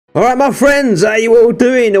Alright my friends, how you all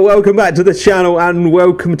doing? Welcome back to the channel and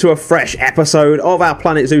welcome to a fresh episode of our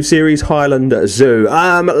Planet Zoo series, Hyland Zoo.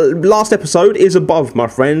 Last episode is above, my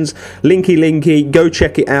friends. Linky, go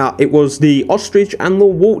check it out. It was the ostrich and the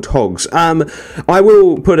warthogs. I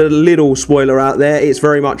will put a little spoiler out there. It's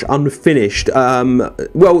very much unfinished.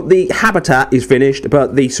 Well, the habitat is finished,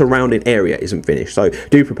 but the surrounding area isn't finished. So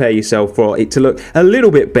do prepare yourself for it to look a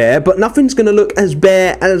little bit bare, but nothing's going to look as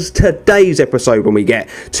bare as today's episode when we get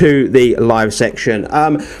to the live section.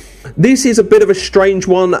 This is a bit of a strange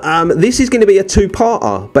one. This is going to be a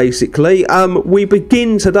two-parter, basically. We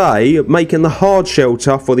begin today making the hard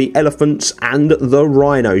shelter for the elephants and the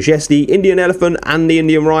rhinos. Yes, the Indian elephant and the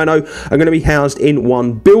Indian rhino are going to be housed in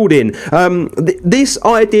one building. This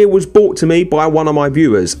idea was brought to me by one of my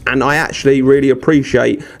viewers, and I actually really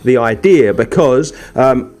appreciate the idea because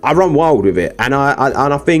I run wild with it, and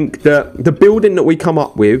I think that the building that we come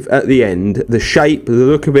up with at the end, the shape, the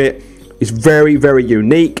look of it, is very, very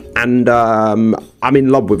unique, and I'm in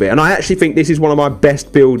love with it. And I actually think this is one of my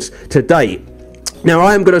best builds to date. Now,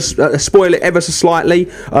 I am going to spoil it ever so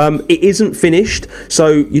slightly. It isn't finished, so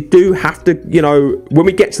you do have to, you know, when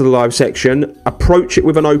we get to the live section, approach it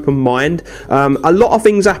with an open mind. A lot of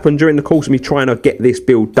things happened during the course of me trying to get this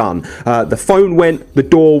build done. The phone went, the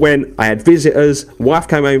door went, I had visitors, wife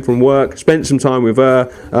came home from work, spent some time with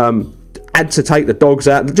her, had to take the dogs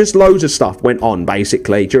out. Just loads of stuff went on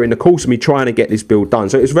basically during the course of me trying to get this build done.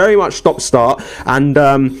 So it's very much stop start, and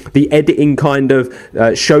the editing kind of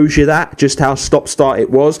shows you that just how stop start it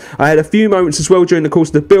was. I had a few moments as well during the course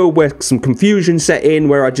of the build where some confusion set in,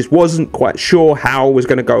 where I just wasn't quite sure how I was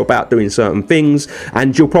going to go about doing certain things,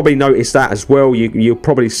 and you'll probably notice that as well. You'll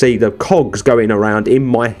probably see the cogs going around in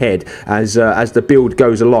my head as the build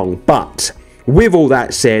goes along. But with all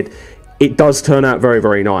that said, it does turn out very,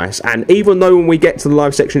 very nice. And even though when we get to the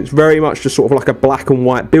live section, it's very much just sort of like a black and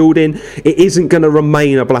white building, it isn't going to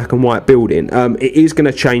remain a black and white building. It is going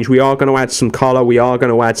to change. We are going to add some colour. We are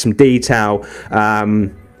going to add some detail.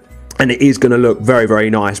 And it is going to look very, very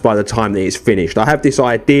nice by the time that it's finished. I have this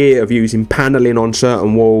idea of using paneling on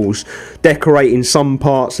certain walls, decorating some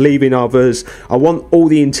parts, leaving others. I want all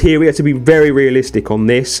the interior to be very realistic on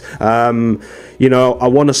this. You know, I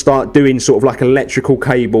want to start doing sort of like electrical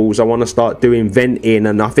cables. I want to start doing venting.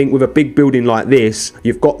 And I think with a big building like this,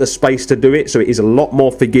 you've got the space to do it. So it is a lot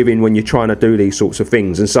more forgiving when you're trying to do these sorts of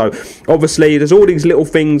things. And so obviously there's all these little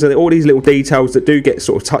things and all these little details that do get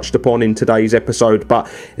sort of touched upon in today's episode,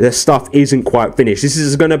 but the stuff isn't quite finished. This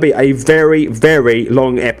is going to be a very, very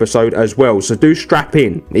long episode as well. So do strap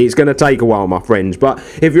in. It's going to take a while, my friends. But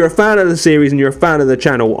if you're a fan of the series and you're a fan of the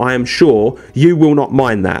channel, I am sure you will not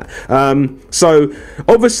mind that. So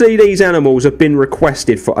obviously these animals have been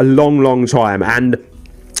requested for a long time, and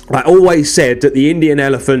I always said that the Indian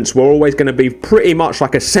elephants were always going to be pretty much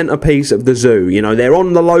like a centerpiece of the zoo. You know, they're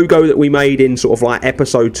on the logo that we made in sort of like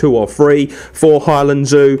episode 2 or 3 for Hyland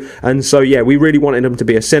Zoo, and so yeah, we really wanted them to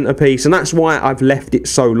be a centerpiece, and that's why I've left it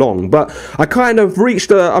so long. But I kind of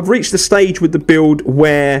I've reached the stage with the build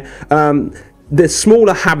where the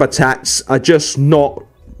smaller habitats are just not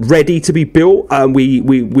ready to be built.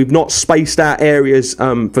 We've not spaced out areas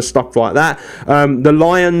for stuff like that. The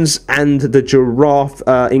lions and the giraffe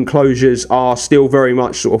enclosures are still very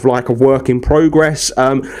much sort of like a work in progress.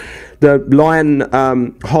 The lion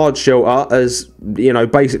hard shelter has, you know,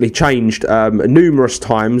 basically changed numerous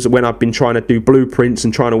times when I've been trying to do blueprints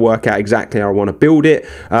and trying to work out exactly how I want to build it.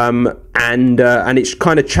 And it's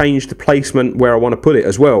kind of changed the placement where I want to put it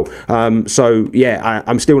as well. So yeah,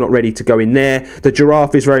 I'm still not ready to go in there. The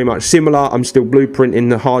giraffe is very much similar. I'm still blueprinting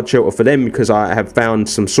the hard shelter for them because I have found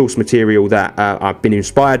some source material that I've been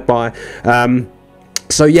inspired by.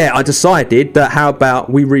 So yeah, I decided that how about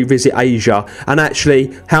we revisit Asia, and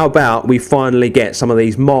actually how about we finally get some of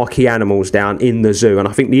these marquee animals down in the zoo. And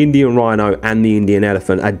I think the Indian rhino and the Indian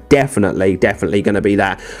elephant are definitely going to be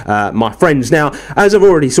that, my friends. Now, as I've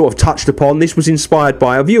already sort of touched upon, this was inspired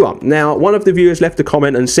by a viewer. Now, one of the viewers left a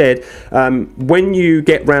comment and said, when you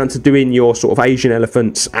get round to doing your sort of Asian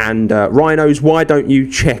elephants and rhinos, why don't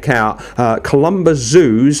you check out Columbus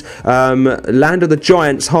Zoo's Land of the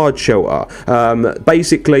Giants hard shelter?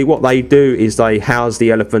 Basically what they do is they house the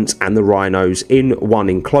elephants and the rhinos in one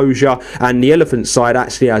enclosure, and the elephant side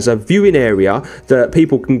actually has a viewing area that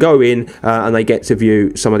people can go in and they get to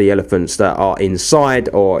view some of the elephants that are inside,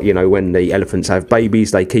 or you know, when the elephants have babies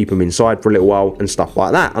they keep them inside for a little while and stuff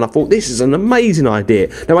like that. And I thought this is an amazing idea.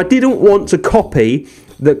 Now, I didn't want to copy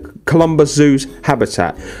the Columbus Zoo's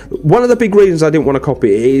habitat. One of the big reasons I didn't want to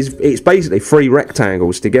copy it is it's basically 3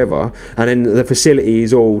 rectangles together, and then the facility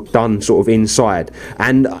is all done sort of inside.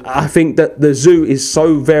 And I think that the zoo is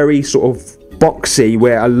so very sort of boxy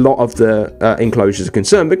where a lot of the enclosures are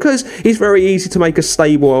concerned, because it's very easy to make a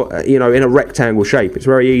stable, in a rectangle shape. It's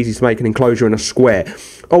very easy to make an enclosure in a square.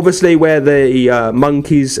 Obviously, where the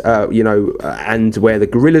monkeys, and where the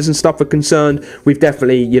gorillas and stuff are concerned, we've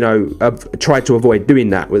definitely, tried to avoid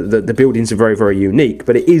doing that. The buildings are very, very unique,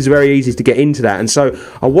 but it is very easy to get into that. And so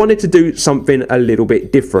I wanted to do something a little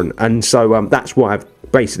bit different. And so that's why I've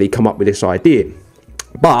basically come up with this idea.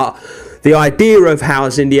 But the idea of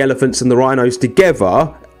housing the elephants and the rhinos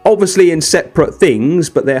together, obviously in separate things,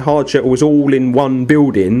 but their hard shell was all in one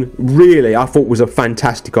building, really I thought was a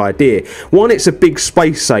fantastic idea. One, it's a big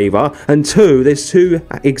space saver, and two, there's two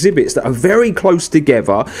exhibits that are very close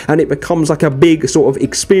together, and it becomes like a big sort of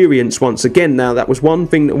experience once again. Now, that was one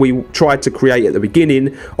thing that we tried to create at the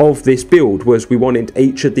beginning of this build, was we wanted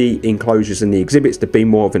each of the enclosures and the exhibits to be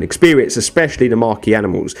more of an experience, especially the marquee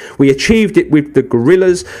animals. We achieved it with the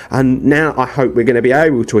gorillas, and now I hope we're going to be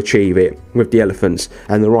able to achieve it with the elephants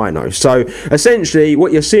and the rhinos. So essentially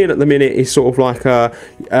what you're seeing at the minute is sort of like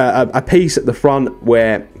a piece at the front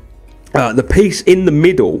where the piece in the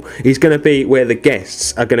middle is going to be where the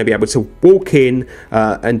guests are going to be able to walk in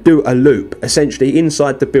and do a loop. Essentially,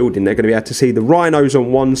 inside the building, they're going to be able to see the rhinos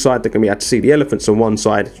on one side, they're going to be able to see the elephants on one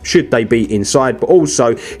side, should they be inside, but also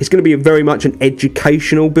it's going to be very much an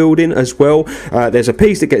educational building as well. There's a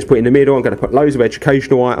piece that gets put in the middle. I'm going to put loads of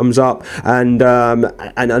educational items up, and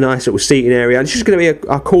a nice little seating area. And it's just going to be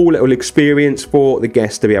a cool little experience for the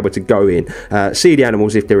guests to be able to go in, see the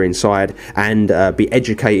animals if they're inside, and be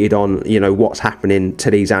educated on what's happening to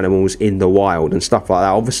these animals in the wild and stuff like that.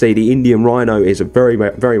 Obviously, the Indian rhino is a very,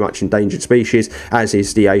 very much endangered species, as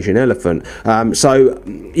is the Asian elephant. So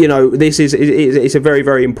this is it's a very,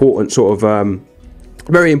 very important sort of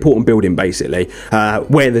very important building, basically,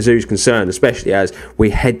 where the zoo is concerned, especially as we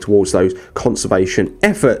head towards those conservation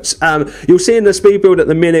efforts. You'll see in the speed build at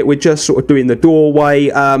the minute, we're just sort of doing the doorway.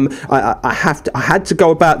 I had to go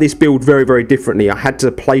about this build very, very differently. I had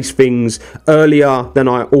to place things earlier than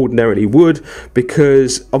I ordinarily would,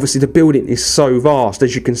 because obviously the building is so vast,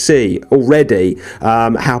 as you can see already,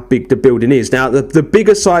 how big the building is. Now, the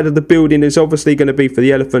bigger side of the building is obviously going to be for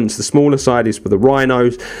the elephants. The smaller side is for the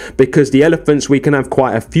rhinos, because the elephants, we can have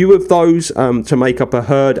quite a few of those to make up a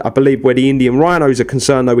herd. I believe where the Indian rhinos are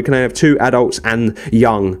concerned, though, we can have 2 adults and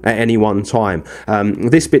young at any one time.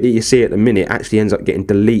 This bit that you see at the minute actually ends up getting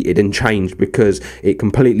deleted and changed because it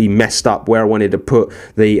completely messed up where I wanted to put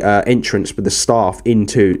the entrance for the staff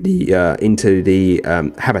into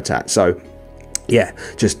the habitat. So yeah,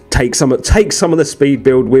 just take some of the speed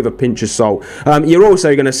build with a pinch of salt. You're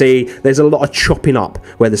also going to see there's a lot of chopping up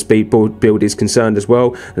where the speed build is concerned as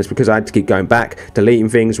well. And it's because I had to keep going back, deleting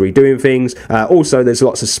things, redoing things. Also, there's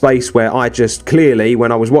lots of space where I just clearly,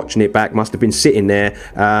 when I was watching it back, must have been sitting there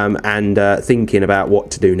and thinking about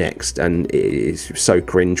what to do next. And it's so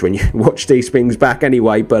cringe when you watch these things back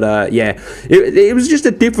anyway. But yeah, it was just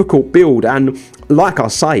a difficult build. And like I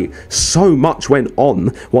say, so much went on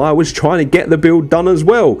while I was trying to get the build done as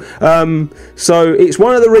well. So it's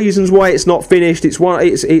one of the reasons why it's not finished.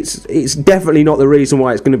 It's definitely not the reason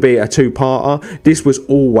why it's going to be a 2-parter. This was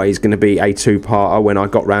always going to be a 2-parter when I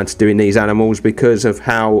got round to doing these animals, because of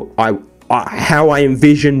how I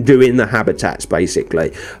envision doing the habitats,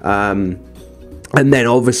 basically. And then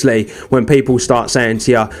obviously when people start saying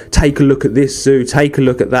to you, take a look at this zoo, take a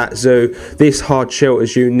look at that zoo, this hard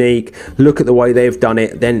shelter's unique, look at the way they've done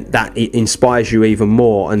it, then that inspires you even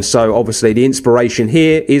more. And so obviously the inspiration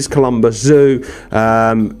here is Columbus Zoo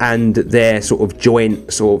and their sort of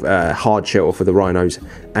joint sort of hard shelter for the rhinos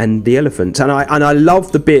and the elephants. And I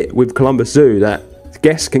love the bit with Columbus Zoo that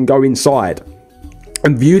guests can go inside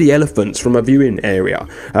and view the elephants from a viewing area,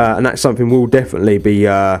 and that's something we'll definitely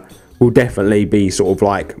be sort of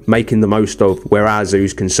like making the most of where our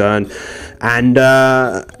zoo's concerned, and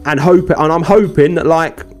I'm hoping that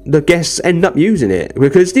like the guests end up using it,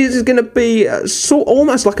 because this is going to be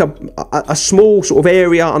almost like a small sort of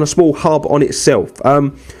area and a small hub on itself.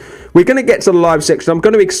 We're going to get to the live section. I'm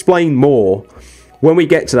going to explain more when we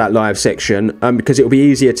get to that live section, because it'll be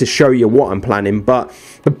easier to show you what I'm planning. But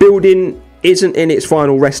the building isn't in its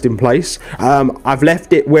final resting place. I've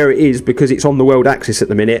left it where it is because it's on the world axis at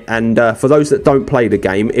the minute, and for those that don't play the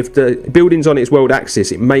game, if the building's on its world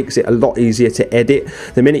axis, it makes it a lot easier to edit.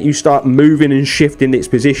 The minute you start moving and shifting its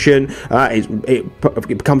position, it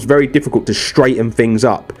becomes very difficult to straighten things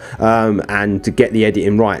up and to get the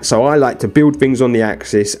editing right. So I like to build things on the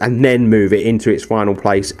axis and then move it into its final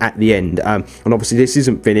place at the end. And obviously this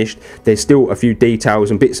isn't finished. There's still a few details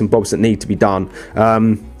and bits and bobs that need to be done.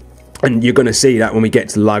 And you're going to see that when we get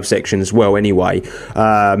to the live section as well anyway,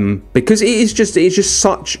 because it's just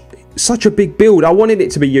such such a big build. I wanted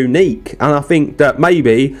it to be unique, and I think that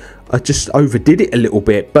maybe I just overdid it a little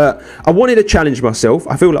bit, but I wanted to challenge myself.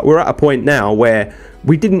 I feel like we're at a point now where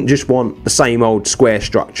we didn't just want the same old square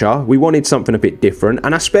structure. We wanted something a bit different,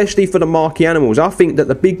 and especially for the marquee animals. I think that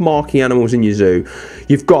the big marquee animals in your zoo,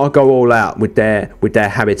 you've got to go all out with their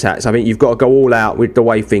habitats. I think you've got to go all out with the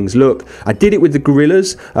way things look. I did it with the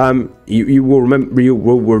gorillas. You will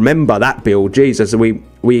remember that build. Jesus,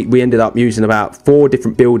 we ended up using about 4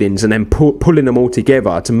 different buildings and then pulling them all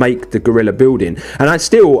together to make the gorilla building. And I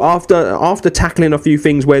still, after tackling a few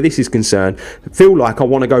things where this is concerned, feel like I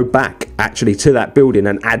want to go back actually to that building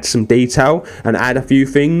and add some detail and add a few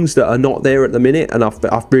things that are not there at the minute. And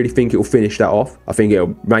I really think it will finish that off. I think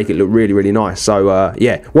it'll make it look really, really nice. So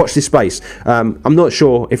yeah, watch this space. I'm not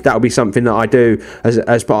sure if that'll be something that I do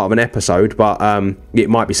as part of an episode, but it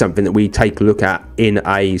might be something that we take a look at in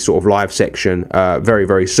a sort of live section very,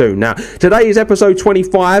 very soon. Now, today is episode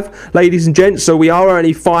 25, ladies and gents, so we are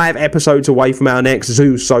only 5 episodes away from our next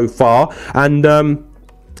zoo so far, and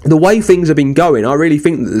the way things have been going, I really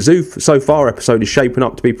think that the Zoo So Far episode is shaping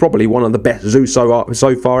up to be probably one of the best Zoo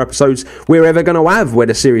So Far episodes we're ever going to have where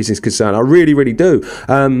the series is concerned. I really, really do.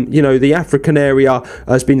 You know, the African area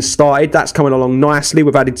has been started. That's coming along nicely.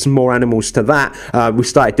 We've added some more animals to that. We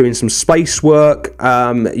started doing some space work,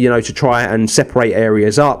 you know, to try and separate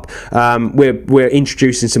areas up. We're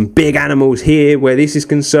introducing some big animals here where this is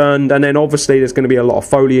concerned. And then obviously there's going to be a lot of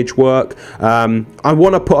foliage work. I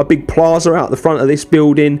want to put a big plaza out the front of this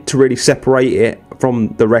building to really separate it from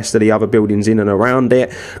the rest of the other buildings in and around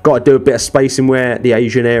it. Got to do a bit of spacing where the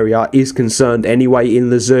Asian area is concerned anyway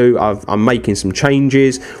in the zoo. I'm making some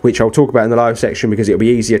changes, which I'll talk about in the live section because it'll be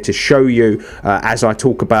easier to show you as I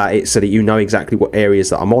talk about it so that you know exactly what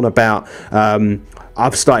areas that I'm on about.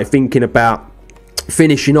 I've started thinking about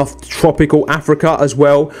finishing off tropical Africa as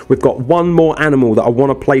well. We've got one more animal that I want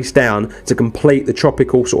to place down to complete the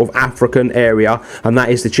tropical sort of African area, and that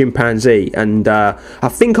is the chimpanzee. And I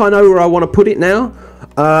think I know where I want to put it now,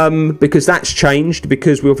 because that's changed,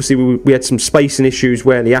 because we had some spacing issues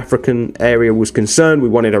where the African area was concerned. We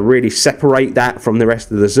wanted to really separate that from the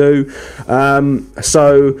rest of the zoo.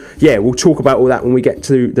 So yeah, we'll talk about all that when we get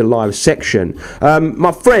to the live section.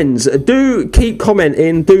 My friends, do keep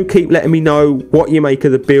commenting, do keep letting me know what you make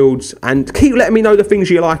of the builds, and keep letting me know the things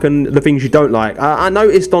you like and the things you don't like. I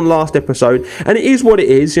noticed on last episode, and it is what it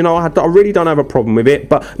is, you know, I really don't have a problem with it,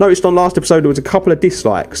 but noticed on last episode there was a couple of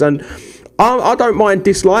dislikes, and I don't mind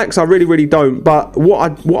dislikes, I really, really don't, but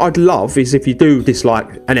what I'd love is if you do dislike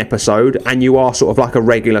an episode and you are sort of like a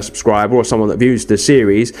regular subscriber or someone that views the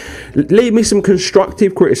series, leave me some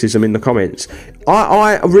constructive criticism in the comments.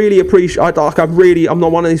 I really appreciate, I'm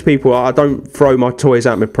not one of these people, I don't throw my toys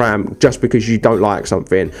out my pram just because you don't like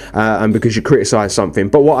something and because you criticise something,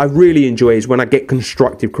 but what I really enjoy is when I get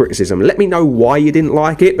constructive criticism. Let me know why you didn't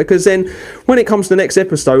like it, because then when it comes to the next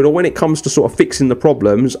episode, or when it comes to sort of fixing the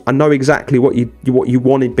problems, I know exactly what you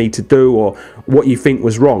wanted me to do or what you think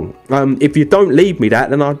was wrong. If you don't leave me that,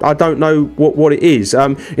 then I don't know what it is.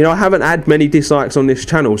 You know, I haven't had many dislikes on this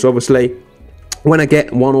channel, so obviously when I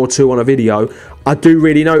get 1 or 2 on a video, I do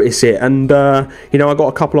really notice it, and you know, I got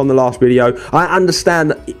a couple on the last video. I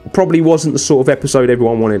understand it probably wasn't the sort of episode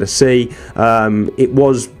everyone wanted to see. It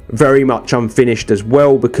was very much unfinished as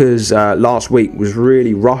well, because last week was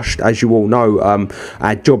really rushed, as you all know. I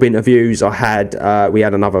had job interviews, we had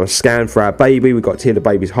another scan for our baby, we got to hear the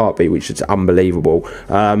baby's heartbeat, which is unbelievable.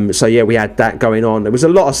 So yeah, we had that going on. There was a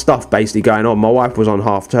lot of stuff basically going on. My wife was on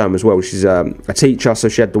half term as well. She's a teacher, so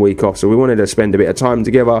she had the week off, so we wanted to spend a bit of time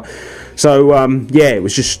together. So yeah, it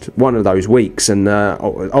was just one of those weeks, and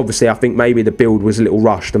obviously I think maybe the build was a little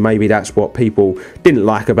rushed, and maybe that's what people didn't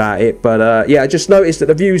like about it. But yeah, I just noticed that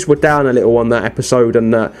the views were down a little on that episode,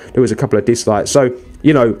 and there was a couple of dislikes. So,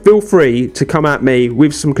 you know, feel free to come at me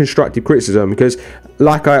with some constructive criticism, because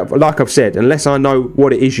like I've said, unless I know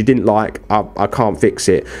what it is you didn't like, I can't fix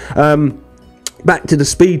it. Back to the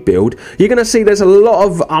speed build, you're going to see there's a lot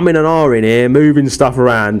of and in here, moving stuff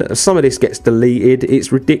around. Some of this gets deleted.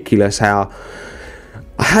 It's ridiculous how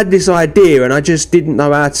I had this idea and I just didn't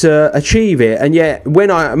know how to achieve it, and yet when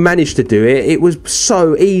I managed to do it, it was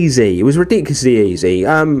so easy. It was ridiculously easy.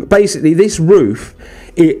 Basically, this roof,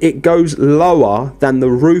 it goes lower than the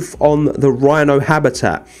roof on the rhino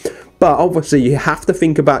habitat. But obviously you have to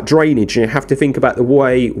think about drainage, and you have to think about the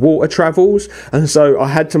way water travels. And so I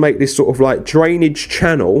had to make this sort of like drainage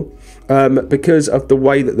channel because of the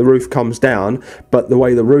way that the roof comes down. But the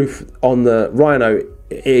way the roof on the rhino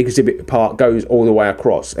exhibit part goes all the way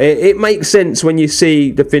across. It makes sense when you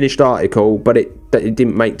see the finished article, but it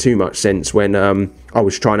didn't make too much sense when I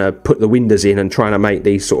was trying to put the windows in and trying to make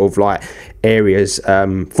these sort of like areas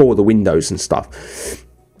for the windows and stuff.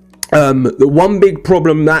 The one big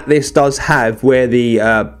problem that this does have, where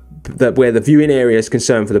the viewing area is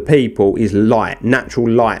concerned for the people, is light, natural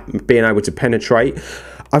light being able to penetrate.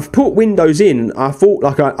 I've put windows in. I thought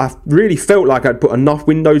like I really felt like I'd put enough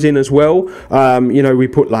windows in as well. You know, we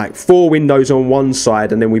put like 4 windows on one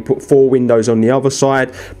side and then we put 4 windows on the other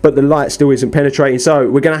side, but the light still isn't penetrating. So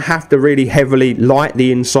we're going to have to really heavily light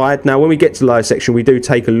the inside. Now, when we get to the live section, we do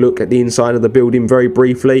take a look at the inside of the building very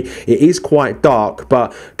briefly. It is quite dark,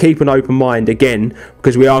 but keep an open mind again,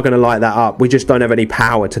 because we are going to light that up. We just don't have any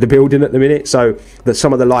power to the building at the minute. So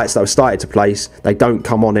some of the lights that I've started to place, they don't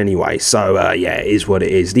come on anyway. So yeah, it is what it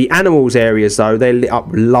is. The animals areas though, they're lit up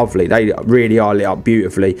lovely. They really are lit up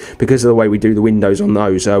beautifully because of the way we do the windows on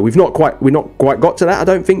those. We've not quite got to that, I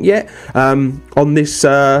don't think, yet on this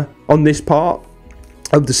part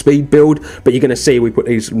of the speed build, but you're going to see we put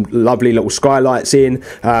these lovely little skylights in,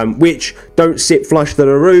 which don't sit flush to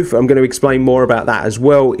the roof. I'm going to explain more about that as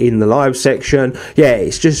well in the live section. Yeah,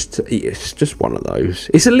 it's just one of those.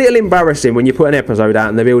 It's a little embarrassing when you put an episode out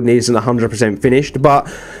and the building isn't 100% finished, but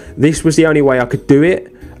this was the only way I could do it,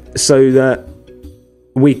 so that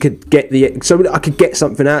we could get I could get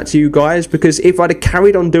something out to you guys, because if I'd have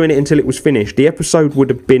carried on doing it until it was finished, the episode would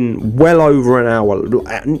have been well over an hour,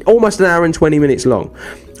 almost an hour and 20 minutes long,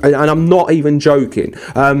 and I'm not even joking.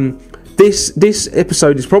 This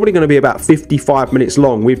episode is probably going to be about 55 minutes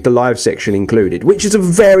long with the live section included, which is a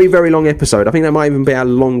very, very long episode. I think that might even be our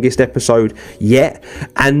longest episode yet,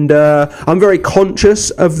 and I'm very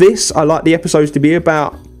conscious of this. I like the episodes to be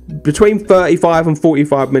about between 35 and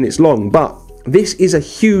 45 minutes long, but this is a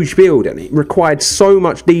huge build and it required so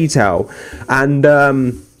much detail, and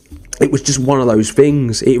it was just one of those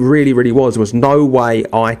things. It really, really was. There was no way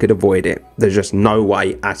I could avoid it. There's just no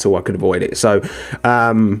way at all I could avoid it. So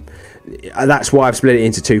that's why I've split it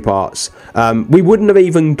into 2 parts. We wouldn't have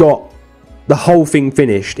even got the whole thing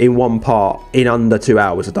finished in one part in under 2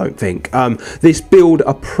 hours, I don't think. This build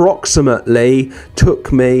approximately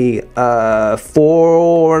took me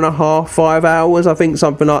 4.5, 5 hours, I think,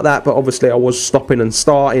 something like that. But obviously I was stopping and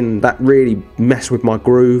starting. That really messed with my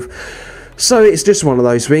groove. So it's just one of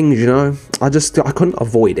those things, you know. I couldn't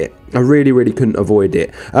avoid it. I really, really couldn't avoid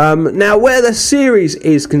it. Now, where the series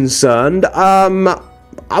is concerned, I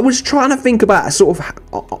was trying to think about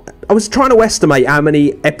I was trying to estimate how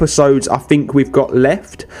many episodes I think we've got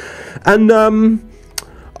left, and I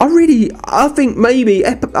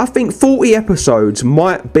think 40 episodes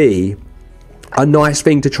might be a nice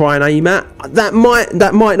thing to try and aim at. That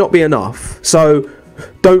might not be enough, so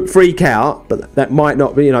don't freak out, but that might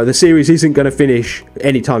not be, you know, the series isn't going to finish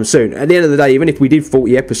anytime soon. At the end of the day, even if we did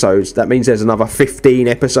 40 episodes, that means there's another 15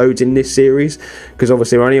 episodes in this series, because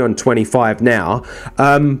obviously we're only on 25 now.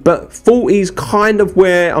 But 40 is kind of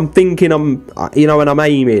where I'm thinking you know, and I'm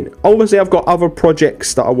aiming. Obviously I've got other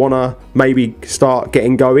projects that I want to maybe start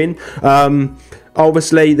getting going.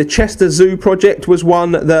 Obviously the Chester Zoo project was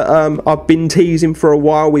one that I've been teasing for a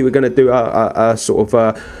while. We were going to do a sort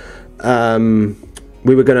of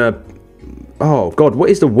we were gonna, oh god, what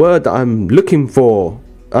is the word that I'm looking for?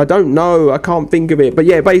 I don't know, I can't think of it. But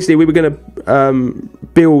yeah, basically we were gonna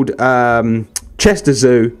build Chester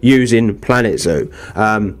Zoo using Planet Zoo.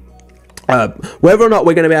 Whether or not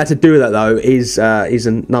we're going to be able to do that though is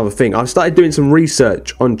another thing. I've started doing some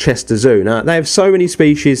research on Chester Zoo. Now they have so many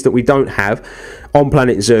species that we don't have on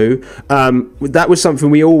Planet Zoo. That was something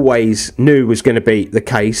we always knew was going to be the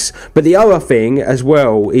case. But the other thing as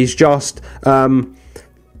well is just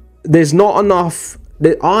there's not enough.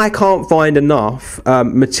 I can't find enough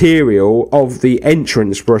material of the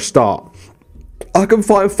entrance for a start. I can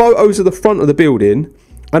find photos of the front of the building,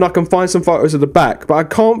 and I can find some photos of the back, but I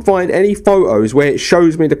can't find any photos where it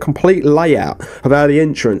shows me the complete layout of how the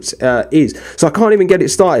entrance is. So I can't even get it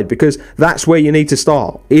started, because that's where you need to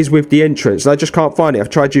start, is with the entrance. I just can't find it. I've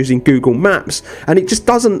tried using Google Maps and it just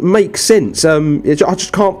doesn't make sense. I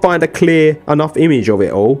just can't find a clear enough image of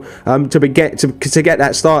it all to get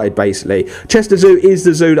that started, basically. Chester Zoo is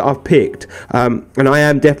the zoo that I've picked, and I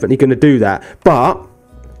am definitely going to do that. But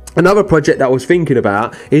Another project that I was thinking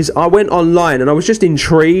about is I went online and I was just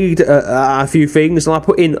intrigued at a few things, and I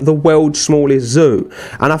put in the world's smallest zoo,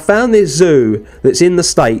 and I found this zoo that's in the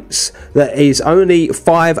States that is only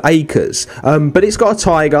 5 acres, but it's got a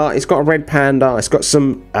tiger, it's got a red panda, it's got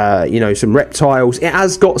some some reptiles, it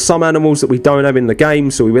has got some animals that we don't have in the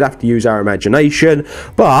game, so we would have to use our imagination.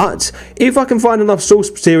 But if I can find enough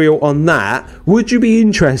source material on that, would you be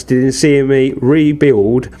interested in seeing me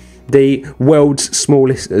rebuild the world's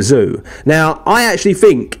smallest zoo? Now, I actually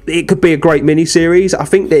think it could be a great mini-series. I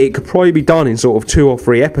think that it could probably be done in sort of 2 or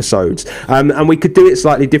 3 episodes, and we could do it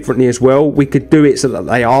slightly differently as well. We could do it so that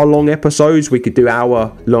they are long episodes. We could do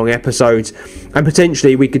hour-long episodes, and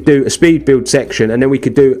potentially we could do a speed build section, and then we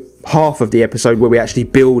could do half of the episode where we actually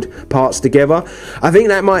build parts together. I think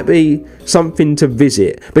that might be something to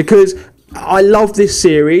visit, because I love this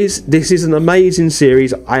series. This is an amazing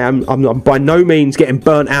series. I'm by no means getting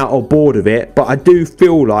burnt out or bored of it, but I do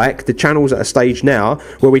feel like the channel's at a stage now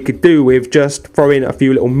where we could do with just throwing a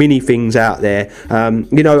few little mini things out there.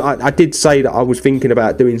 I did say that I was thinking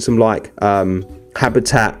about doing some like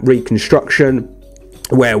habitat reconstruction,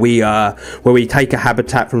 where we take a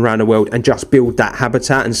habitat from around the world and just build that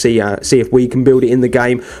habitat and see if we can build it in the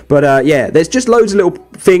game. But yeah, there's just loads of little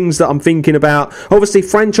things that I'm thinking about. Obviously,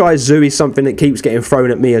 franchise zoo is something that keeps getting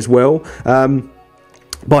thrown at me as well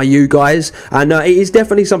by you guys, and it is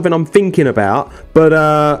definitely something I'm thinking about.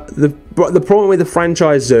 But the problem with the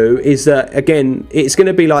franchise zoo is that, again, it's going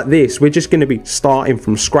to be like this. We're just going to be starting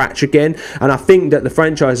from scratch again, and I think that the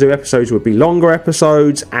franchise zoo episodes would be longer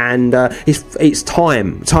episodes, and it's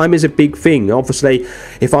time. Time is a big thing. Obviously,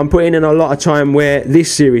 if I'm putting in a lot of time where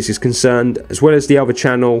this series is concerned, as well as the other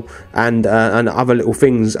channel and other little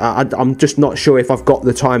things, I'm just not sure if I've got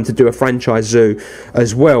the time to do a franchise zoo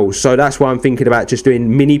as well. So that's why I'm thinking about just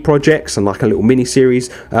doing mini projects and like a little mini series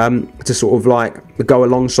to sort of like go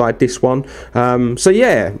alongside this one. So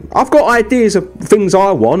yeah, I've got ideas of things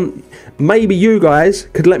I want. Maybe you guys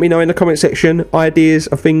could let me know in the comment section ideas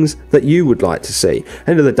of things that you would like to see.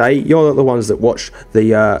 End of the day, you're the ones that watch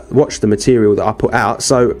the material that I put out,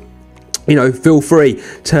 so feel free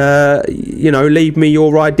to leave me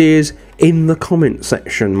your ideas in the comment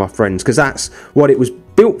section, my friends, because that's what it was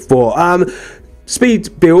built for.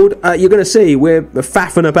 Speed build, you're going to see we're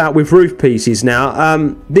faffing about with roof pieces now.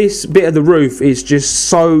 This bit of the roof is just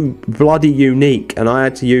so bloody unique, and I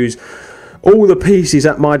had to use all the pieces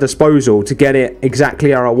at my disposal to get it exactly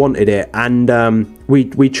how I wanted it, and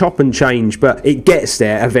we chop and change, but it gets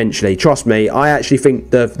there eventually. Trust me, I actually think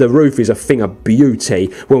the roof is a thing of beauty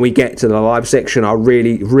when we get to the live section. I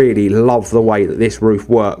really, really love the way that this roof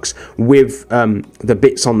works with the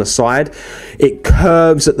bits on the side. It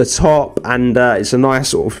curves at the top, and it's a nice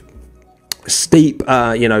sort of steep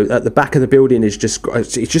at the back of the building is just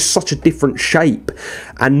such a different shape,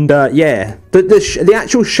 and yeah, the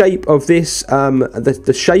actual shape of this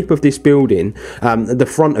the shape of this building,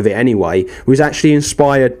 the front of it anyway, was actually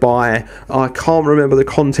inspired by, I can't remember the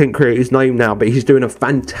content creator's name now, but he's doing a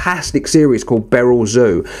fantastic series called Beryl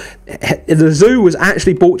Zoo. The zoo was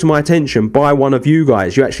actually brought to my attention by one of you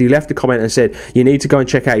guys. You actually left a comment and said you need to go and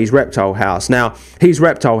check out his reptile house. Now, his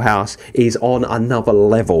reptile house is on another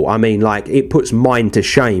level. I mean, like, it puts mine to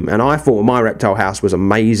shame, and I thought my reptile house was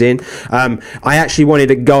amazing. I actually wanted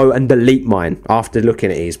to go and delete mine after looking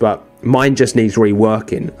at his, but mine just needs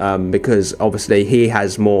reworking, because obviously he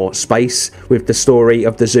has more space with the story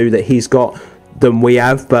of the zoo that he's got than we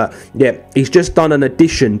have. But yeah, he's just done an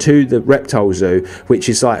addition to the reptile zoo, which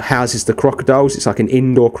is like houses the crocodiles. It's like an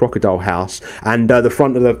indoor crocodile house, and the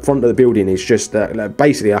front of the building is just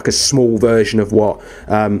basically like a small version of what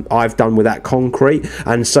I've done with that concrete.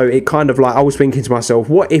 And so it kind of like, I was thinking to myself,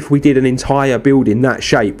 what if we did an entire building that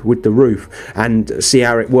shape with the roof and see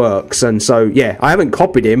how it works? And so yeah, I haven't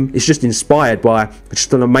copied him, it's just inspired by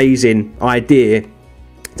just an amazing idea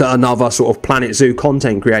that another sort of Planet Zoo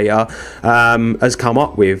content creator has come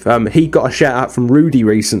up with. He got a shout out from Rudy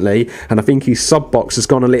recently, and I think his sub box has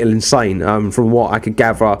gone a little insane, from what I could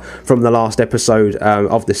gather from the last episode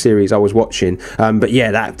of the series I was watching. But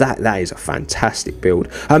yeah, that is a fantastic build.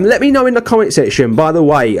 Let me know in the comment section, by the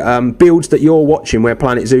way, builds that you're watching where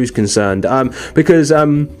Planet Zoo is concerned, because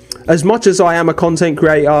as much as I am a content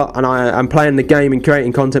creator and I am playing the game and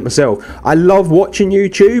creating content myself, I love watching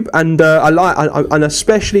YouTube, and I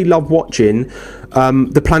especially love watching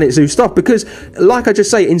the Planet Zoo stuff, because like I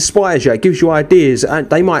just say, it inspires you, it gives you ideas, and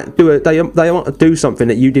they might do it, they might do something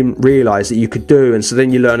that you didn't realize that you could do, and so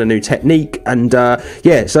then you learn a new technique. And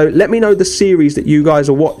yeah, so let me know the series that you guys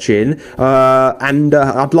are watching, and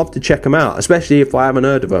I'd love to check them out, especially if I haven't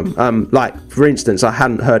heard of them. Like for instance, I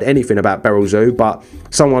hadn't heard anything about Beryl Zoo, but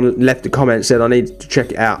someone left a comment and said I needed to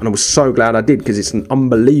check it out, and I was so glad I did, because it's an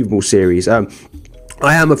unbelievable series.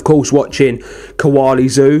 I am, of course, watching Koala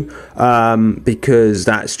Zoo, because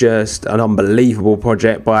that's just an unbelievable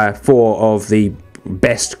project by 4 of the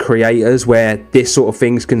best creators where this sort of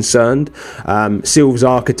thing's concerned. Sylv's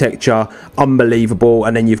architecture, unbelievable.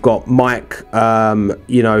 And then you've got Mike,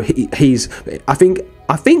 you know, he's, I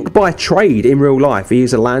think by trade in real life he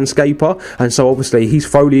is a landscaper, and so obviously his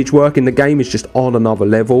foliage work in the game is just on another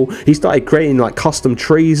level. He started creating like custom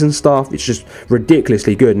trees and stuff. It's just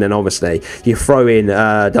ridiculously good. And then obviously you throw in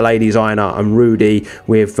the ladies Ina and Rudy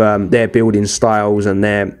with their building styles and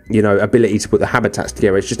their, you know, ability to put the habitats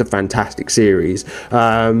together. It's just a fantastic series.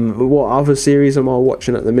 What other series am I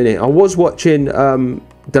watching at the minute? I was watching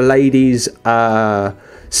the ladies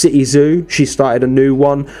City Zoo. She started a new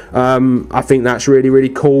one. I think that's really, really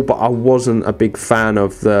cool, but I wasn't a big fan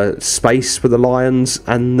of the space for the lions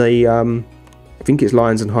and the I think it's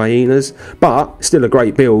lions and hyenas, but still a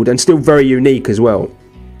great build and still very unique as well,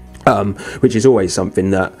 which is always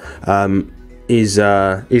something that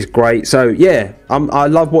is great. So yeah, I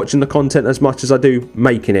love watching the content as much as I do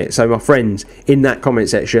making it. So my friends, in that comment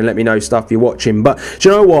section, let me know stuff you're watching. But do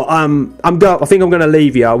you know what? I think I'm going to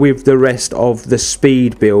leave you with the rest of the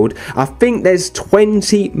speed build. I think there's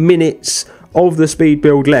 20 minutes of the speed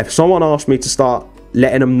build left. Someone asked me to start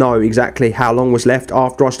letting them know exactly how long was left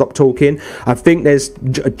after I stopped talking. I think there's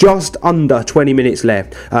just under 20 minutes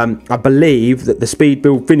left. I believe that the speed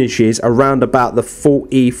build finishes around about the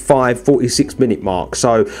 45-46 minute mark,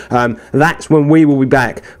 so that's when we will be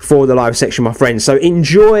back for the live section, my friends. So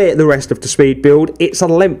enjoy the rest of the speed build. It's a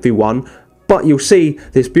lengthy one, but you'll see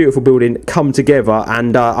this beautiful building come together,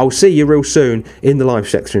 and I'll see you real soon in the live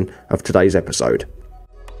section of today's episode.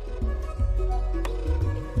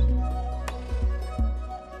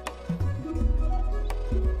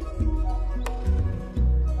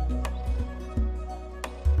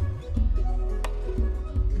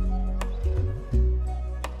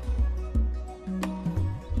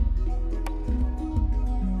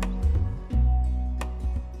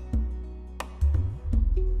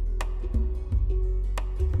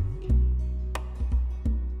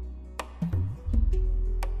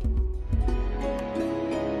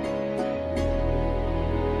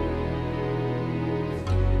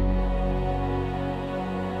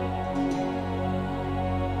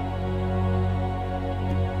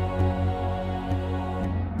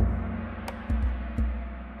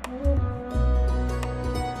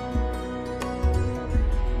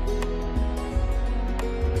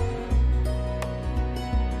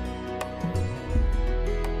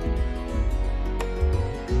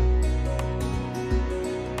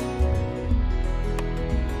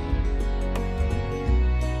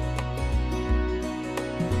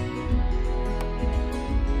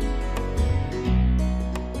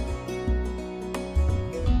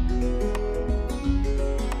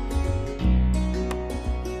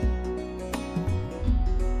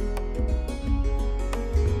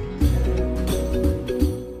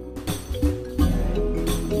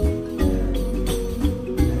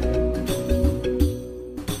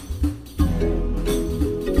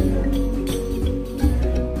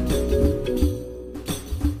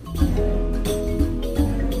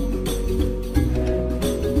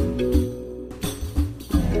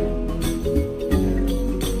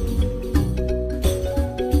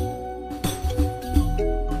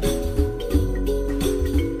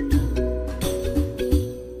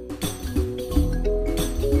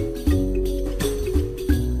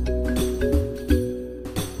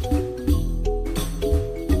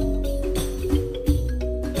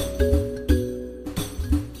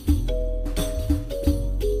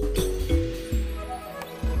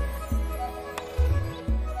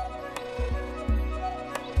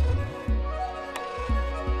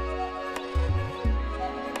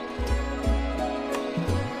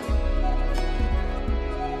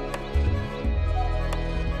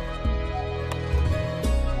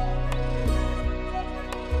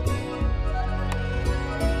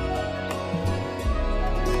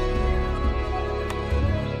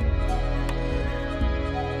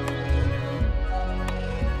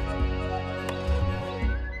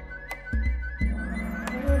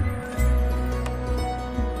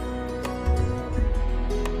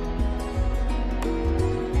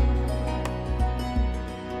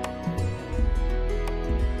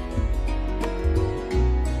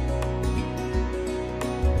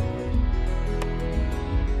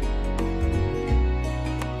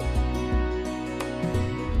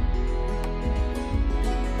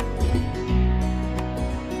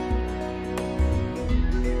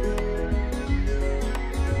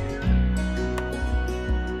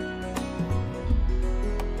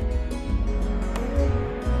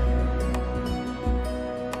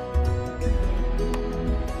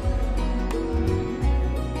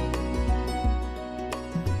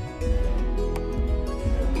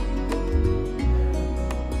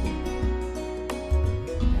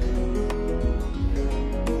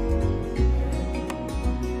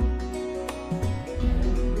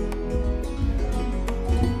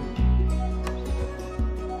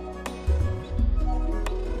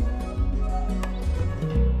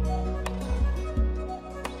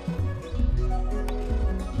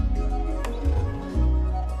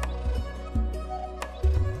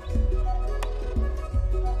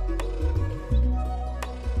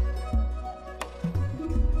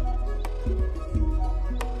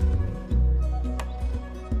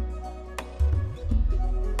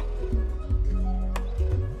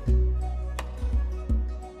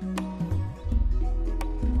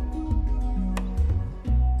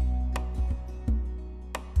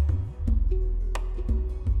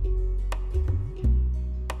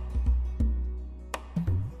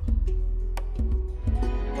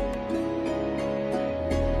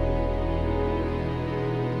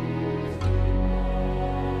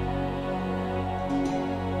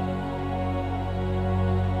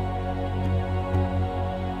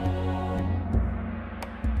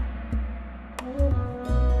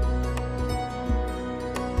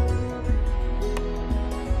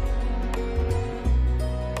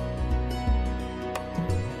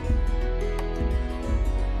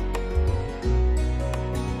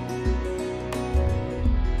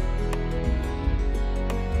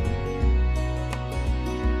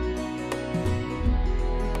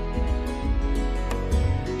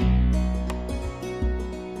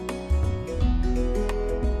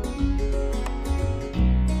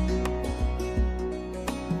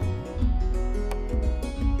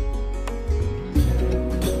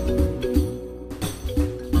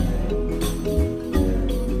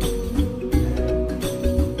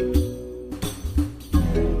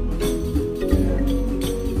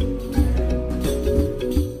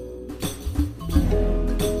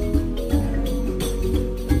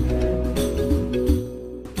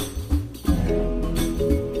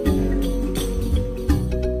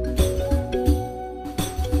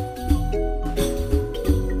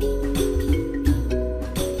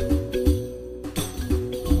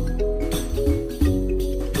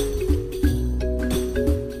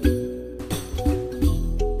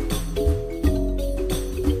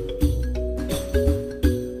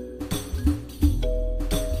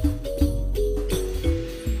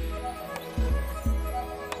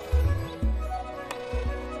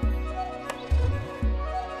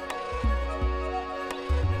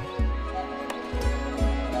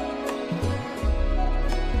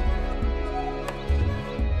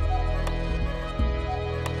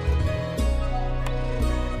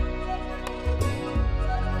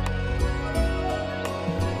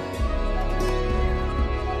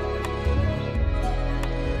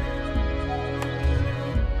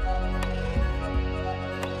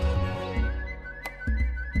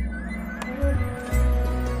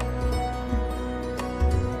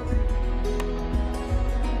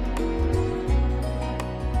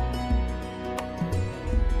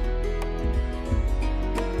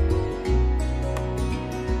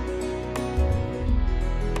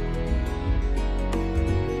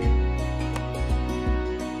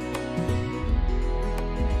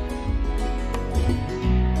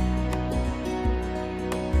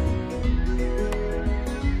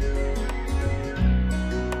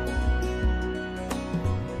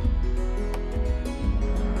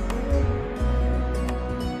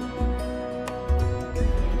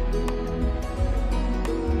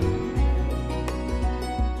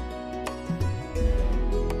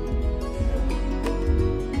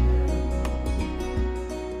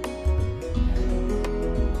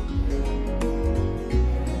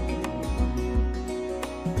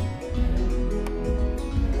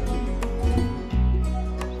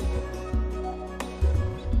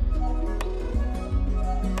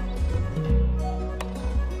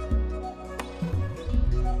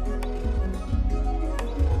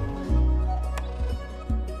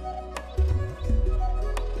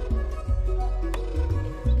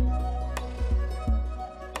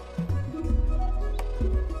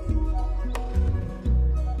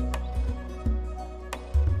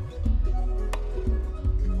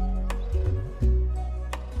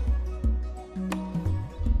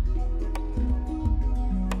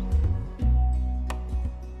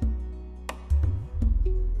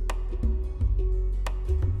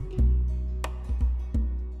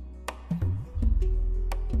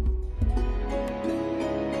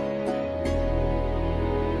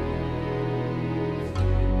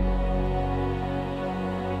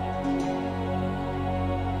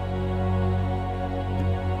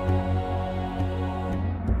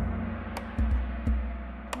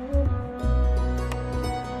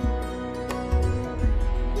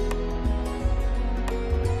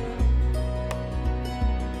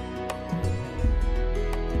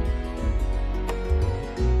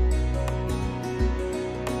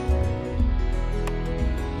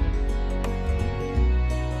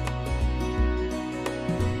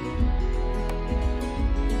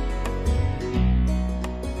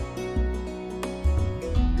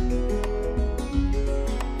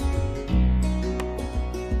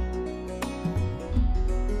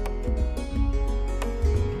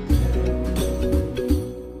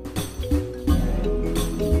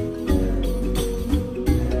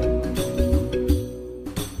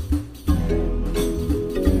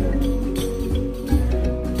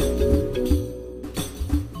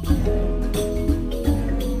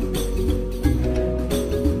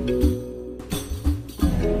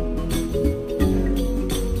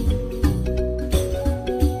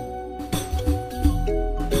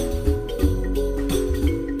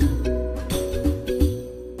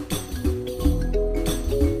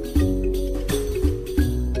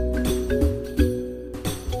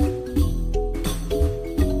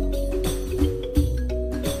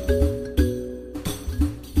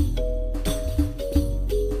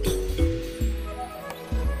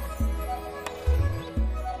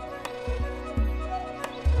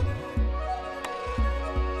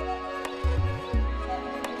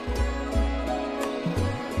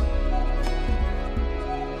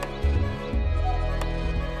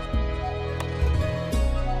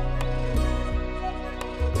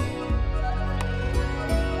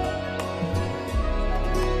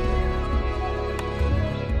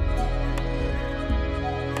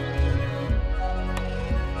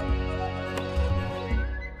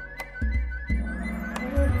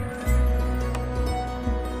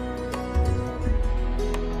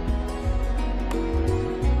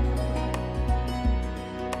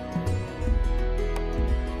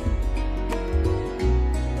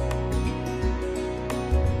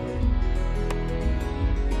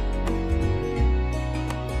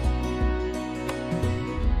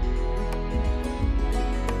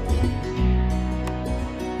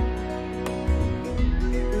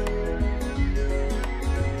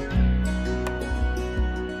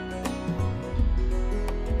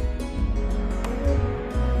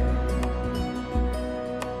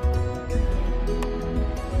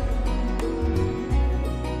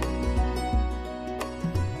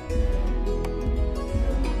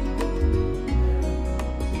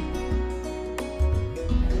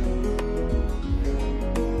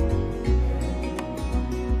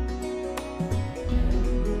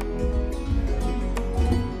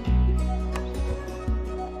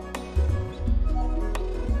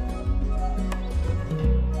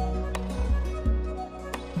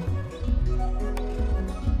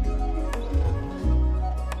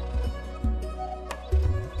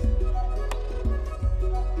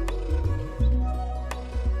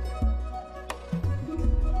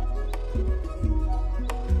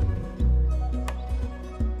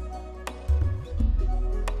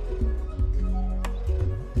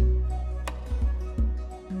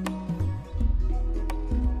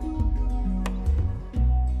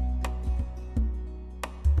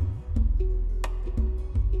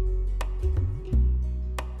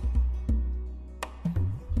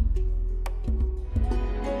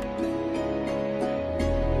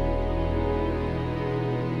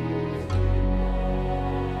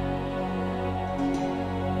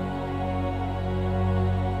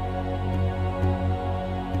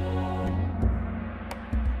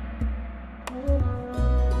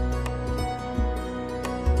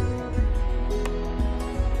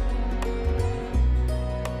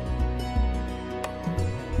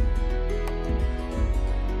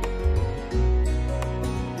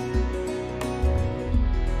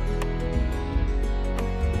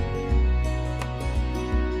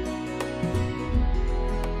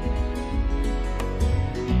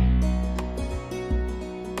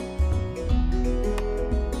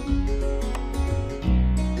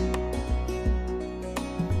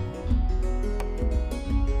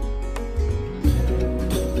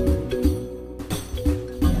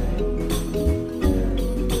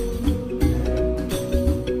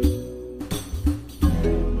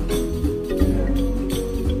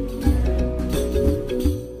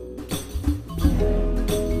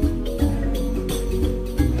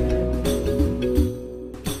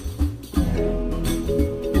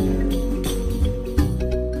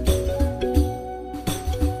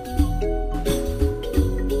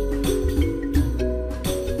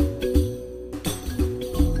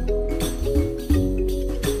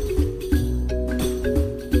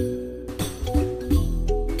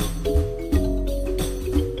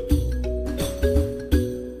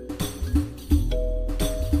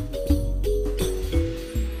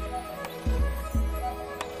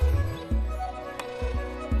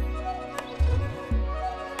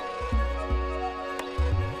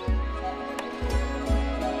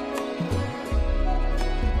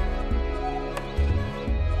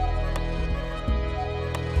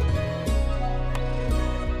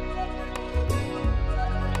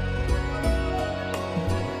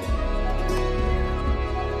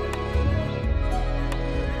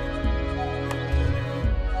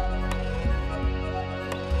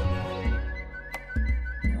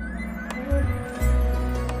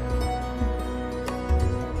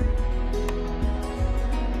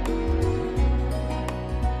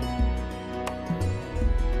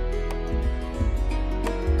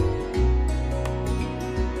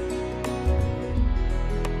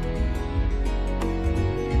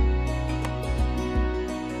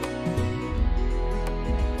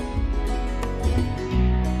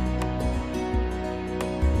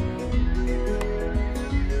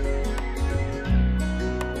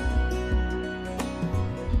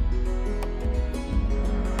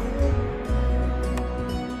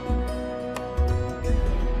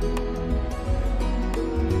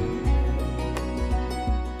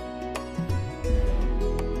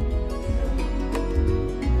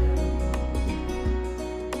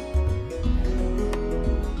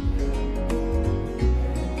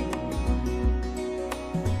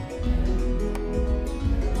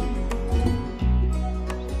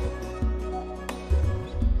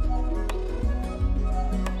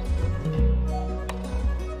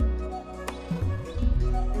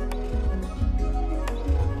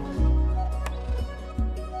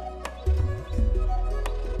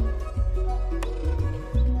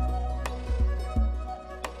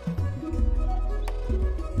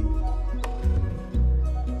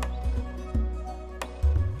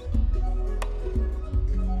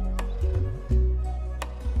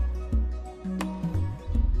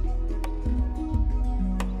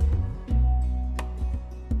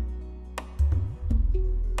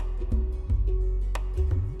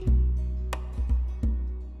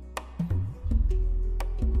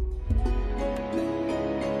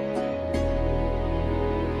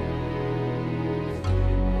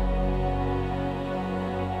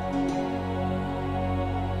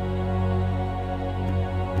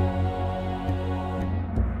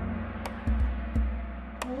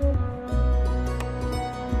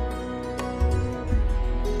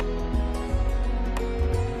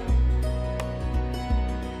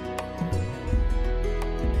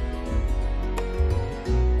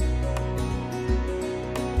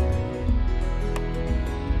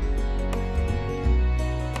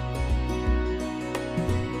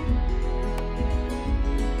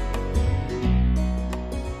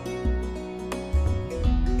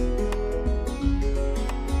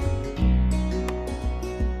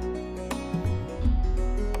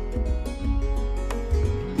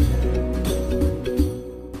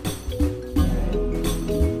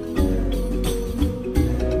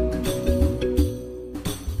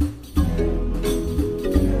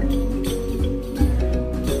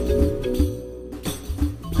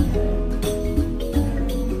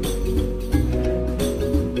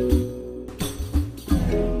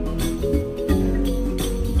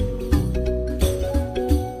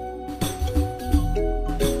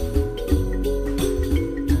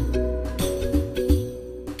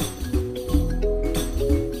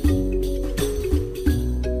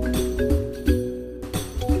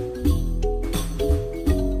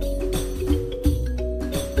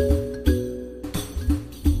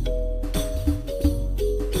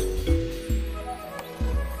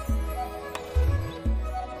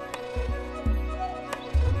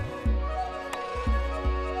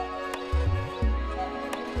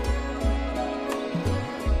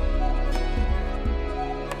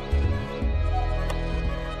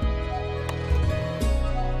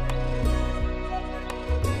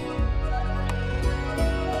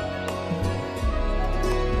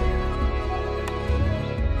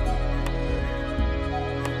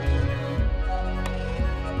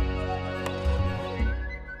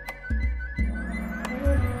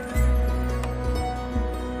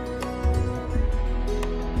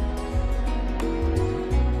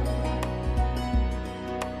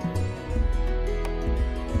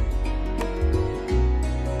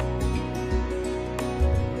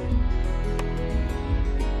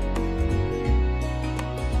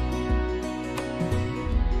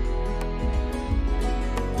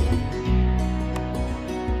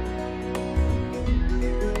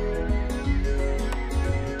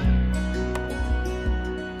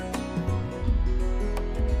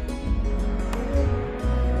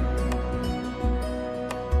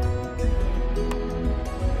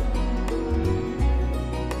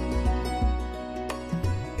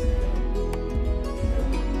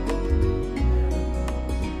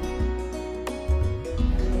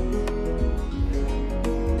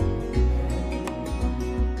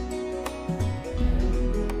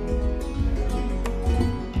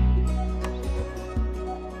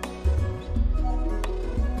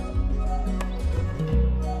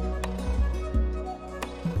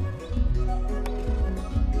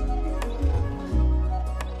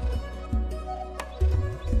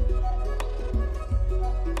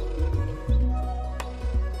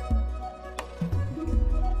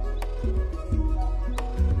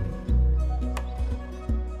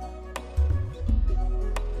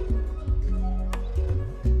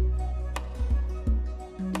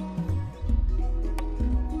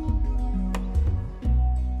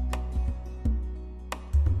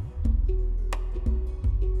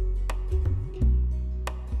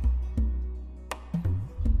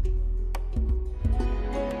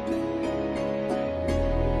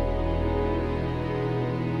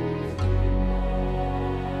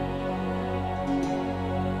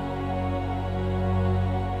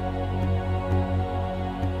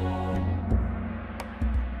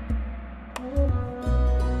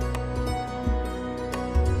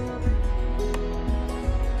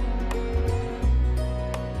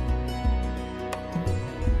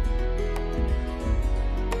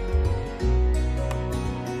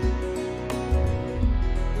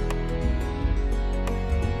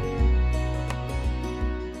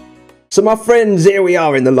 So my friends, here we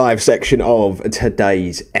are in the live section of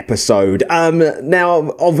today's episode.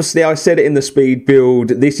 Now, obviously I said it in the speed build,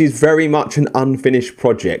 this is very much an unfinished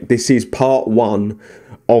project. This is part one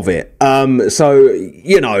of it. So,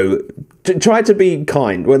 you know, try to be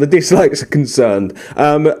kind where the dislikes are concerned.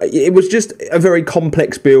 It was just a very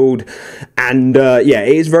complex build, and yeah,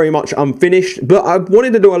 it is very much unfinished, but I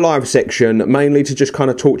wanted to do a live section mainly to just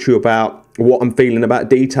kind of talk to you about what I'm feeling about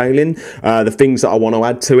detailing, the things that I want to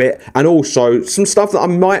add to it, and also some stuff that I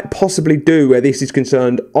might possibly do where this is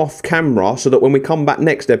concerned off camera, so that when we come back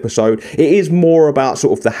next episode, it is more about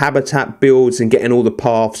sort of the habitat builds and getting all the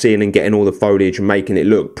paths in and getting all the foliage and making it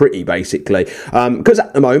look pretty, basically. Because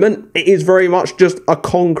at the moment, it is very much just a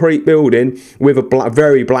concrete building with a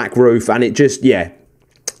very black roof, and it just, yeah,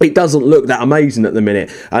 it doesn't look that amazing at the minute.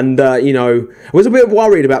 And, you know, I was a bit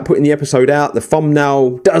worried about putting the episode out. The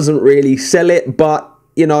thumbnail doesn't really sell it, but,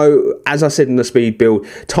 you know, as I said in the speed build,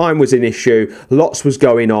 time was an issue, lots was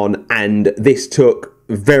going on, and this took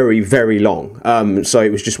very long, so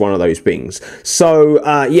it was just one of those things. So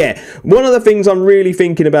yeah, one of the things I'm really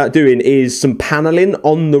thinking about doing is some paneling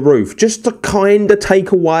on the roof, just to kind of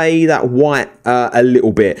take away that white a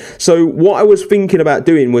little bit. So what I was thinking about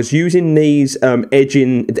doing was using these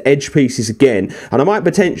edge pieces again, and I might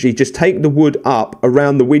potentially just take the wood up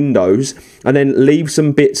around the windows and then leave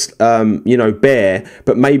some bits you know, bare,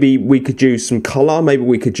 but maybe we could use some colour, maybe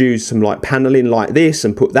we could use some like paneling like this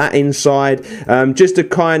and put that inside, just to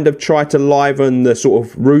kind of try to liven the sort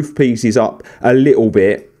of roof pieces up a little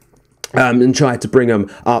bit, and try to bring them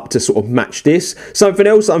up to sort of match this. Something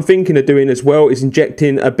else I'm thinking of doing as well is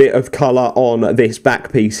injecting a bit of colour on this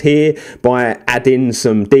back piece here by adding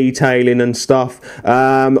some detailing and stuff.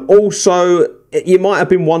 Also, you might have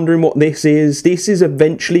been wondering what this is. This is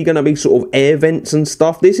eventually going to be sort of air vents and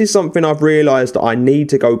stuff. This is something I've realised that I need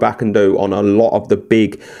to go back and do on a lot of the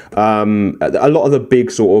big,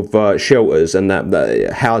 sort of shelters and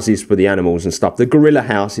the houses for the animals and stuff. The gorilla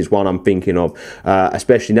house is one I'm thinking of,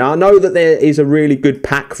 especially now. I know that there is a really good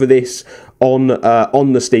pack for this on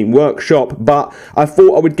the Steam Workshop, but I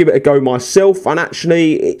thought I would give it a go myself, and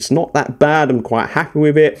actually it's not that bad. I'm quite happy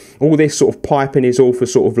with it. All this sort of piping is all for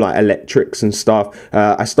sort of like electrics and stuff.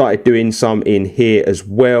 I started doing some in here as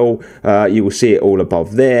well. You will see it all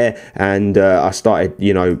above there, and I started,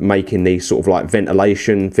 you know, making these sort of like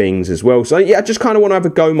ventilation things as well. So yeah, I just kind of want to have a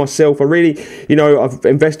go myself. I really, you know, I've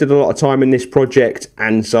invested a lot of time in this project,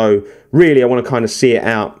 and so really I want to kind of see it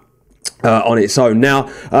out on its own. Now,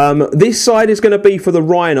 this side is going to be for the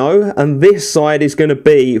rhino, and this side is going to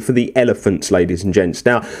be for the elephants, ladies and gents.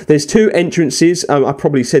 Now, there's two entrances. I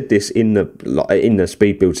probably said this in the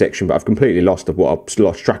speed build section, but I've completely lost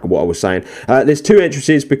track of what I was saying. There's two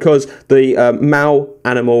entrances because the male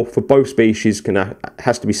animal for both species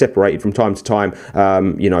has to be separated from time to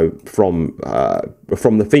time, you know, from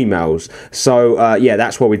the females. So yeah,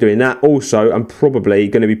 that's why we're doing that. Also, I'm probably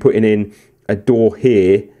going to be putting in a door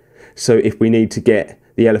here, so if we need to get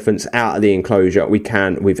the elephants out of the enclosure, we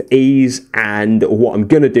can with ease. And what I'm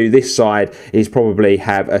going to do this side is probably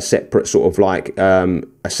have a separate sort of like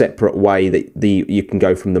a separate way that you can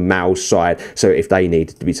go from the male's side, so if they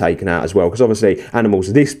needed to be taken out as well, because obviously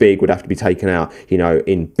animals this big would have to be taken out, you know,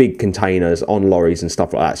 in big containers on lorries and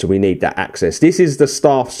stuff like that, so we need that access. This is the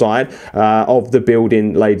staff side of the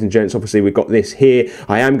building, ladies and gents. Obviously we've got this here.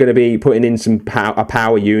 I am going to be putting in a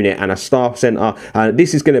power unit and a staff centre.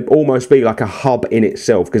 This is going to almost be like a hub in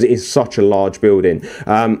itself because it is such a large building.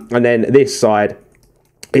 And then this side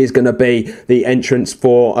is going to be the entrance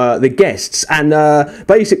for the guests, and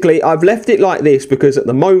basically I've left it like this because at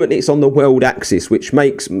the moment it's on the world axis, which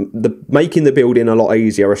makes making the building a lot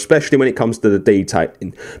easier, especially when it comes to the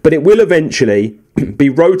detailing. But it will eventually be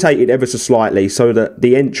rotated ever so slightly so that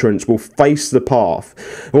the entrance will face the path.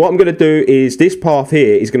 And what I'm going to do is this path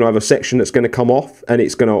here is going to have a section that's going to come off and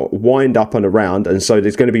it's going to wind up and around, and so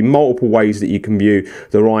there's going to be multiple ways that you can view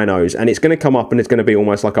the rhinos, and it's going to come up and it's going to be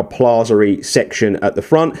almost like a plaza-y section at the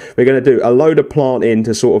front. We're going to do a load of planting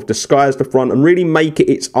to sort of disguise the front and really make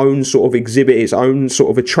it its own sort of exhibit, its own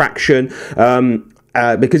sort of attraction,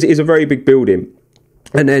 because it is a very big building.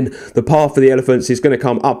 And then the path for the elephants is going to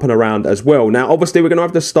come up and around as well. Now, obviously, we're going to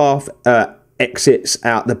have the staff exits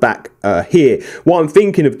out the back here. What I'm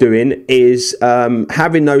thinking of doing is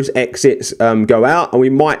having those exits go out,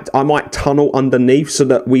 and I might tunnel underneath so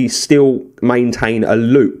that we still maintain a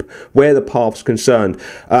loop where the path's concerned.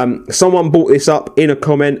 Someone brought this up in a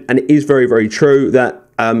comment, and it is very, very true that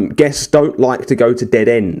guests don't like to go to dead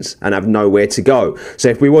ends and have nowhere to go. So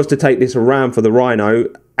if we was to take this around for the rhino,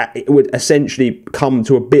 it would essentially come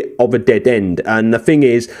to a bit of a dead end. And the thing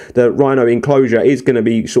is, the rhino enclosure is going to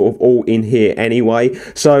be sort of all in here anyway.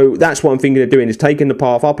 So that's what I'm thinking of doing, is taking the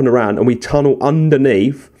path up and around, and we tunnel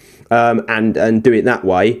underneath and do it that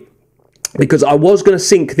way. Because I was going to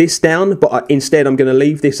sink this down, but instead I'm going to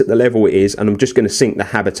leave this at the level it is, and I'm just going to sink the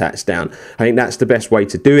habitats down. I think that's the best way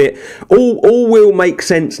to do it. All will make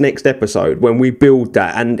sense next episode when we build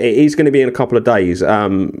that, and it is going to be in a couple of days.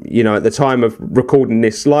 You know, at the time of recording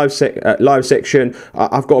this live section,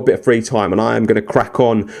 I've got a bit of free time, and I am going to crack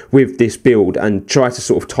on with this build and try to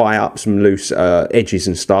sort of tie up some loose edges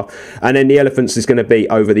and stuff. And then the elephants is going to be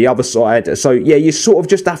over the other side. So yeah, you sort of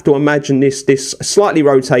just have to imagine this slightly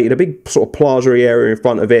rotated, a big sort of plaza area in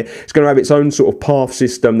front of it. It's going to have its own sort of path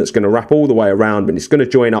system that's going to wrap all the way around, but it's going to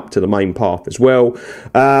join up to the main path as well.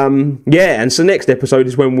 Yeah, and so next episode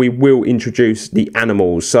is when we will introduce the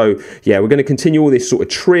animals. So yeah, we're going to continue all this sort of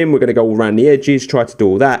trim. We're going to go all around the edges, try to do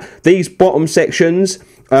all that. These bottom sections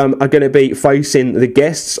are going to be facing the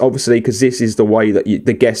guests, obviously, because this is the way that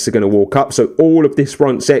the guests are going to walk up. So all of this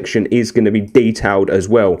front section is going to be detailed as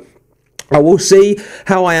well. I will see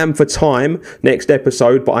how I am for time next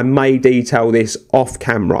episode, but I may detail this off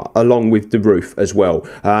camera along with the roof as well.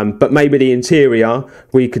 But maybe the interior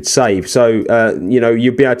we could save. So, you know,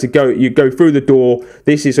 you'd be able to go through the door.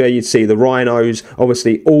 This is where you'd see the rhinos.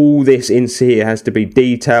 Obviously, all this in here has to be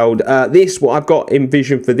detailed. What I've got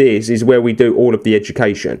envisioned for this is where we do all of the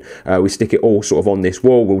education. We stick it all sort of on this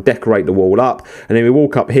wall. We'll decorate the wall up, and then we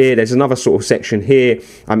walk up here. There's another sort of section here.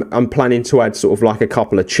 I'm planning to add sort of like a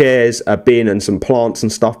couple of chairs, bin and some plants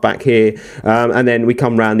and stuff back here, and then we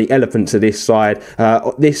come around the elephant to this side.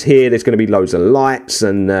 This here, there's going to be loads of lights,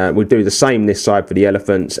 and we'll do the same this side for the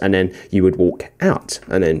elephants, and then you would walk out,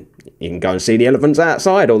 and then you can go and see the elephants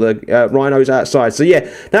outside, or the rhinos outside. So yeah,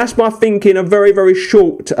 that's my thinking. A very, very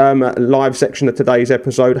short live section of today's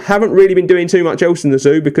episode. Haven't really been doing too much else in the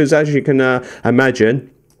zoo, because as you can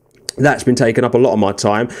imagine, that's been taking up a lot of my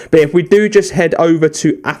time. But if we do just head over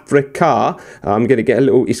to Africa, I'm going to get a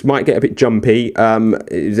little, it might get a bit jumpy.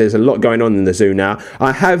 There's a lot going on in the zoo now.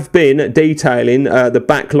 I have been detailing the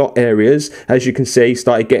back lot areas. As you can see,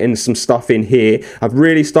 started getting some stuff in here. I've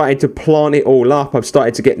really started to plant it all up. I've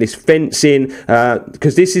started to get this fence in,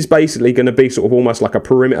 because this is basically going to be sort of almost like a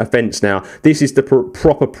perimeter fence now. This is the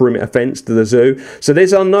proper perimeter fence to the zoo. So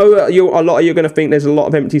there's, I know a lot of you are going to think there's a lot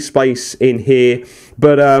of empty space in here,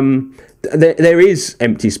 but there is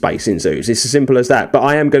empty space in zoos. It's as simple as that. But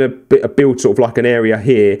I am going to build sort of like an area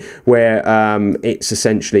here where it's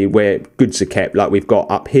essentially where goods are kept, like we've got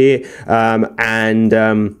up here, and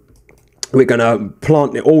we're going to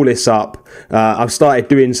plant all this up. I've started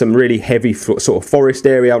doing some really heavy sort of forest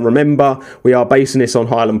area. Remember, we are basing this on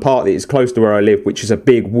Hyland Park. It's close to where I live, which is a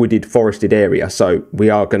big wooded forested area. So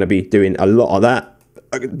we are going to be doing a lot of that.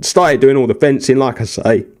 I started doing all the fencing, like I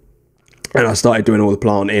say, and I started doing all the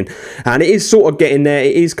planting, and it is sort of getting there.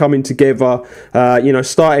 It is coming together. You know,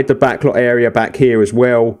 started the backlot area back here as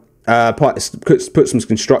well. Put some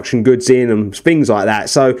construction goods in and things like that.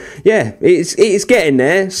 So yeah, it's getting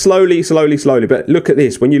there slowly. But look at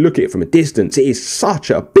this. When you look at it from a distance, it is such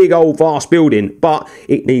a big old vast building, but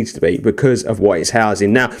it needs to be because of what it's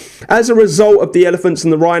housing. Now, as a result of the elephants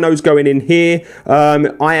and the rhinos going in here,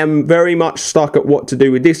 I am very much stuck at what to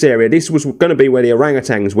do with this area. This was going to be where the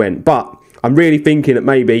orangutans went, but I'm really thinking that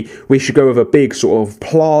maybe we should go with a big sort of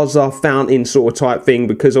plaza fountain sort of type thing,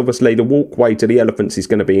 because obviously the walkway to the elephants is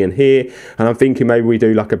going to be in here, and I'm thinking maybe we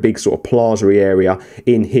do like a big sort of plaza area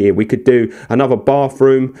in here. We could do another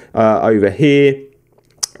bathroom over here.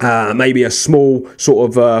 Maybe a small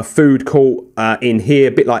sort of food court in here,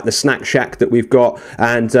 a bit like the snack shack that we've got,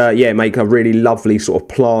 and yeah, make a really lovely sort of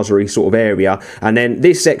plaza-y sort of area. And then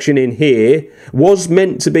this section in here was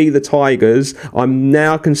meant to be the tigers. I'm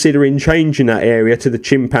now considering changing that area to the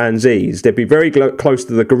chimpanzees. They'd be very close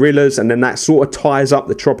to the gorillas, and then that sort of ties up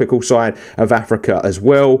the tropical side of Africa as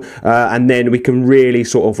well. And then we can really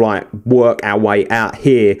sort of like work our way out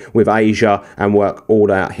here with Asia and work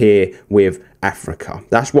all out here with Africa.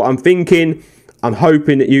 That's what I'm thinking. I'm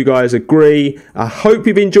hoping that you guys agree. I hope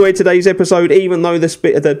you've enjoyed today's episode, even though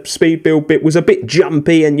the speed build bit was a bit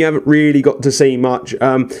jumpy and you haven't really got to see much.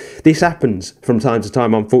 This happens from time to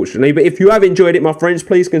time, unfortunately. But if you have enjoyed it, my friends,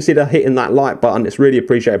 please consider hitting that like button. It's really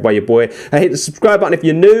appreciated by your boy. Hit the subscribe button if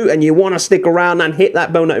you're new and you want to stick around, and hit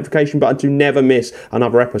that bell notification button to never miss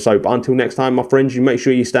another episode. But until next time, my friends, you make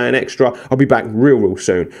sure you stay in extra. I'll be back real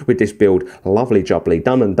soon with this build. Lovely jubbly,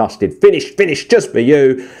 done and dusted, finished just for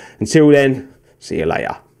you. Until then, see you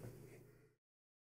later.